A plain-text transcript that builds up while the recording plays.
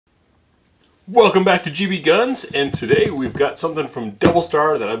Welcome back to GBGuns, and today we've got something from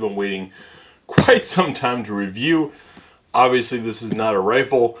DoubleStar that I've been waiting quite some time to review. Obviously this is not a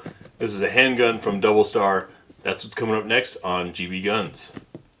rifle, this is a handgun from DoubleStar. That's what's coming up next on GBGuns.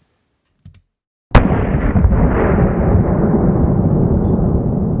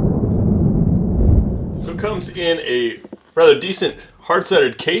 So it comes in a rather decent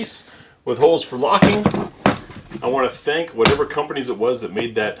hard-sided case with holes for locking. I want to thank whatever companies it was that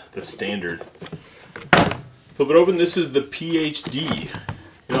made that the standard. Flip it open. This is the PhD.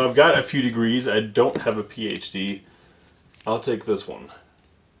 You know, I've got a few degrees. I don't have a PhD. I'll take this one.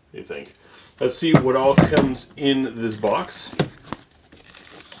 What do you think? Let's see what all comes in this box.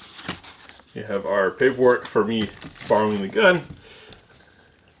 You have our paperwork for me borrowing the gun.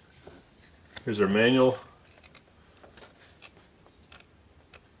 Here's our manual.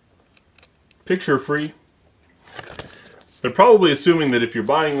 Picture free. They're probably assuming that if you're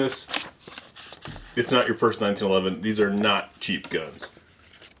buying this, it's not your first 1911. These are not cheap guns.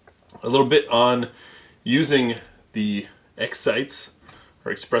 A little bit on using the X sights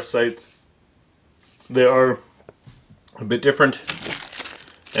or express sights. They are a bit different.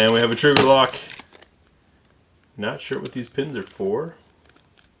 And we have a trigger lock. Not sure what these pins are for.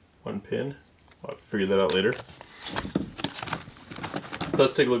 One pin. I'll have to figure that out later.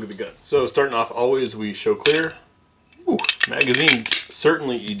 Let's take a look at the gun. So starting off, always we show clear. Ooh, magazine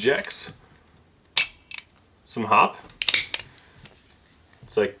certainly ejects some hop.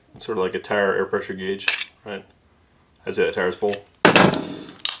 It's like sort of like a tire air pressure gauge, right? I'd say that tire's full.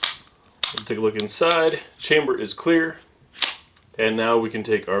 We'll take a look inside. Chamber is clear, and now we can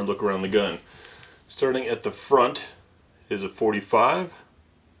take our look around the gun. Starting at the front is a 45.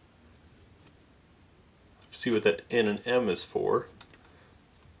 See what that N and M is for.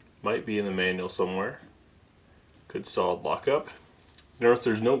 Might be in the manual somewhere. Good solid lockup. Notice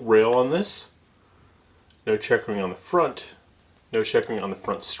there's no rail on this, no checkering on the front, no checkering on the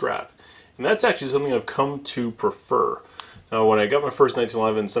front strap. And that's actually something I've come to prefer. Now when I got my first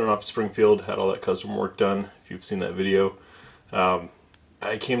 1911, sent it off to Springfield, had all that custom work done, if you've seen that video,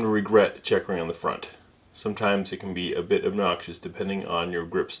 I came to regret checkering on the front. Sometimes it can be a bit obnoxious depending on your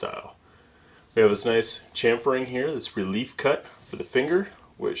grip style. We have this nice chamfering here, this relief cut for the finger,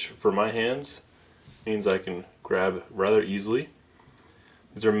 which for my hands means I can grab rather easily.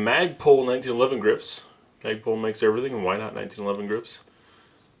 These are Magpul 1911 grips. Magpul makes everything, and why not 1911 grips?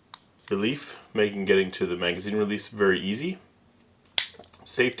 Relief, making getting to the magazine release very easy.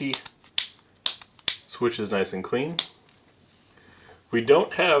 Safety, switch is nice and clean. We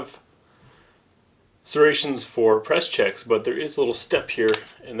don't have serrations for press checks, but there is a little step here,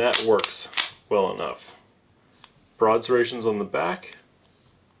 and that works well enough. Broad serrations on the back.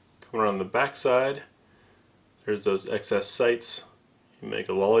 Coming around the back side, there's those excess sights. You make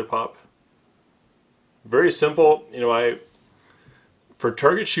a lollipop. Very simple. You know, for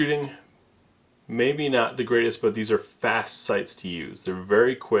target shooting, maybe not the greatest, but these are fast sights to use. They're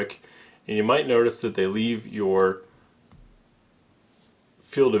very quick, and you might notice that they leave your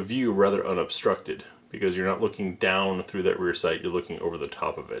field of view rather unobstructed because you're not looking down through that rear sight, you're looking over the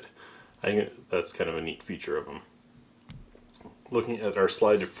top of it. I think that's kind of a neat feature of them. Looking at our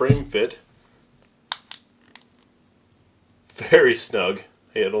slide to frame fit, very snug.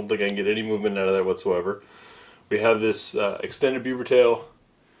 Hey, I don't think I can get any movement out of that whatsoever. We have this extended beaver tail,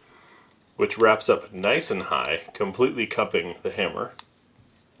 which wraps up nice and high, completely cupping the hammer.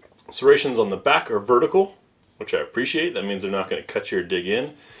 Serrations on the back are vertical, which I appreciate. That means they're not going to cut you or dig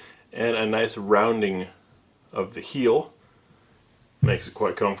in. And a nice rounding of the heel makes it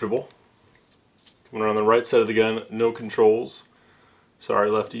quite comfortable. Coming around the right side of the gun, no controls. Sorry,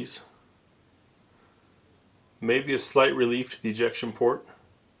 lefties. Maybe a slight relief to the ejection port.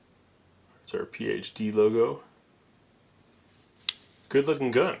 There's our PhD logo. Good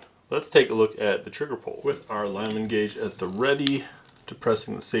looking gun. Let's take a look at the trigger pull. With our lineman gauge at the ready,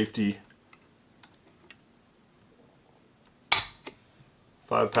 depressing the safety.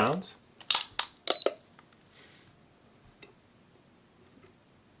 5 pounds.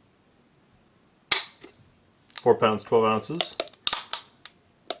 Four pounds, 12 ounces.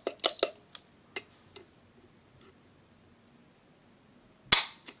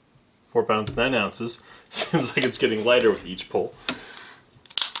 4 pounds, 9 ounces. Seems like it's getting lighter with each pull.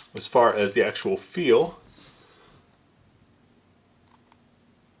 As far as the actual feel,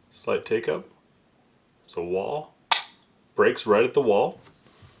 slight take up. There's a wall. Brakes right at the wall.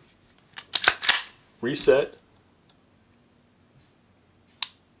 Reset.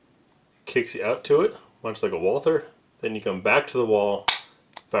 Kicks you out to it, much like a Walther. Then you come back to the wall,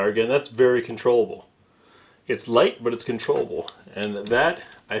 fire again. That's very controllable. It's light, but it's controllable. And that,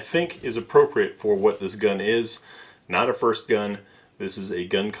 I think is appropriate for what this gun is. Not a first gun. This is a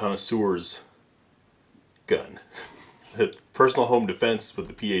gun connoisseur's gun. Personal home defense, what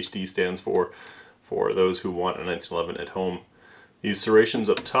the PhD stands for those who want a 1911 at home. These serrations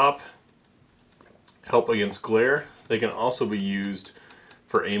up top help against glare. They can also be used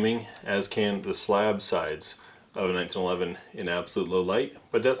for aiming, as can the slab sides of a 1911 in absolute low light,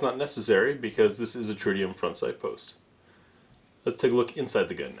 but that's not necessary because this is a tritium front sight post. Let's take a look inside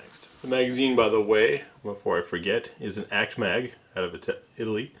the gun next. The magazine, by the way, before I forget, is an Act Mag out of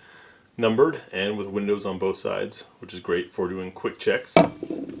Italy, numbered and with windows on both sides, which is great for doing quick checks.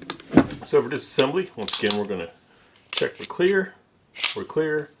 So for disassembly, once again we're going to check for clear. We're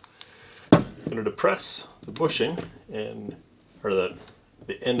clear. I'm going to depress the bushing or the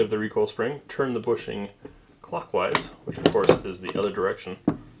end of the recoil spring, turn the bushing clockwise, which of course is the other direction.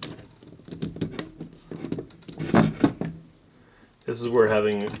 This is where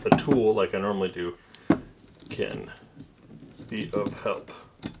having a tool like I normally do can be of help.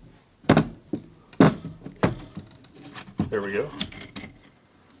 There we go.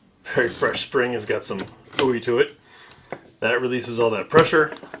 Very fresh spring, has got some ooey to it. That releases all that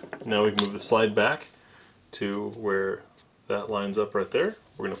pressure. Now we can move the slide back to where that lines up right there.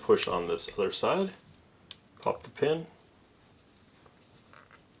 We're going to push on this other side. Pop the pin.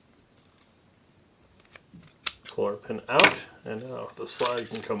 Pull our pin out, and now the slide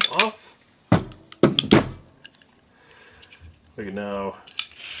can come off. We can now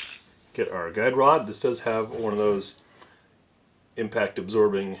get our guide rod. This does have one of those impact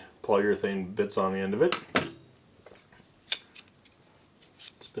absorbing polyurethane bits on the end of it.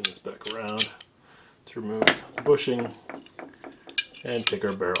 Spin this back around to remove the bushing and take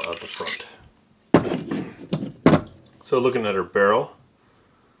our barrel out the front. So looking at our barrel,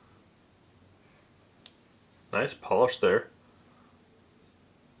 nice polish there.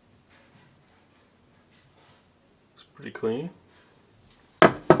 Looks pretty clean.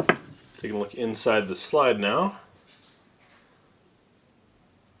 Taking a look inside the slide now.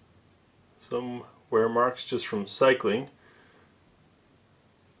 Some wear marks just from cycling.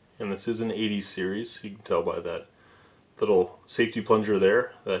 And this is an 80s series. You can tell by that little safety plunger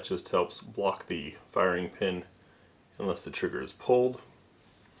there. That just helps block the firing pin unless the trigger is pulled.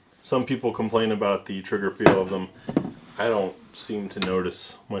 Some people complain about the trigger feel of them. I don't seem to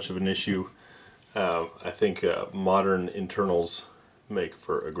notice much of an issue. I think modern internals make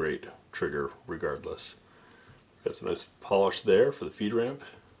for a great trigger regardless. Got some nice polish there for the feed ramp.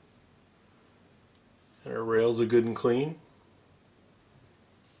 And our rails are good and clean.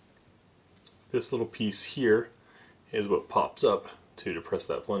 This little piece here is what pops up to depress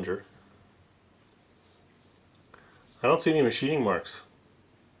that plunger. I don't see any machining marks.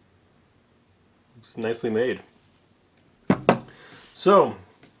 It's nicely made. So,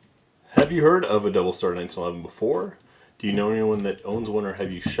 have you heard of a DoubleStar 1911 before? Do you know anyone that owns one, or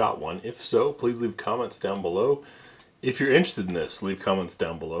have you shot one? If so, please leave comments down below. If you're interested in this, leave comments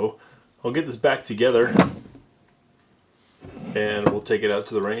down below. I'll get this back together and we'll take it out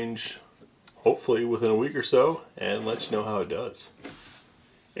to the range hopefully within a week or so and let you know how it does.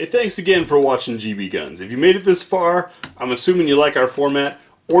 Hey, thanks again for watching GBGuns. If you made it this far, I'm assuming you like our format,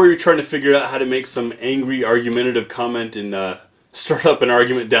 or you're trying to figure out how to make some angry argumentative comment and start up an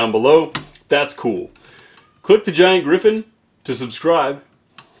argument down below. That's cool. Click the giant griffin to subscribe.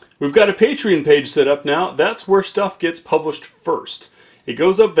 We've got a Patreon page set up now. That's where stuff gets published first. It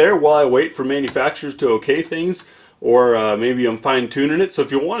goes up there while I wait for manufacturers to okay things, or maybe I'm fine-tuning it. So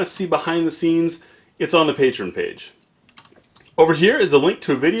if you want to see behind the scenes, it's on the Patreon page. Over here is a link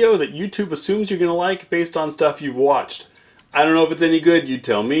to a video that YouTube assumes you're going to like based on stuff you've watched. I don't know if it's any good, you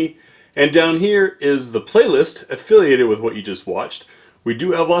tell me. And down here is the playlist affiliated with what you just watched. We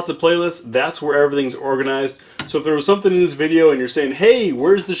do have lots of playlists. That's where everything's organized. So if there was something in this video and you're saying, hey,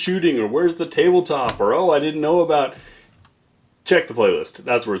 where's the shooting, or where's the tabletop, or oh, I didn't know about, check the playlist.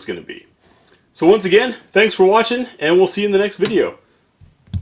 That's where it's going to be. So once again, thanks for watching, and we'll see you in the next video.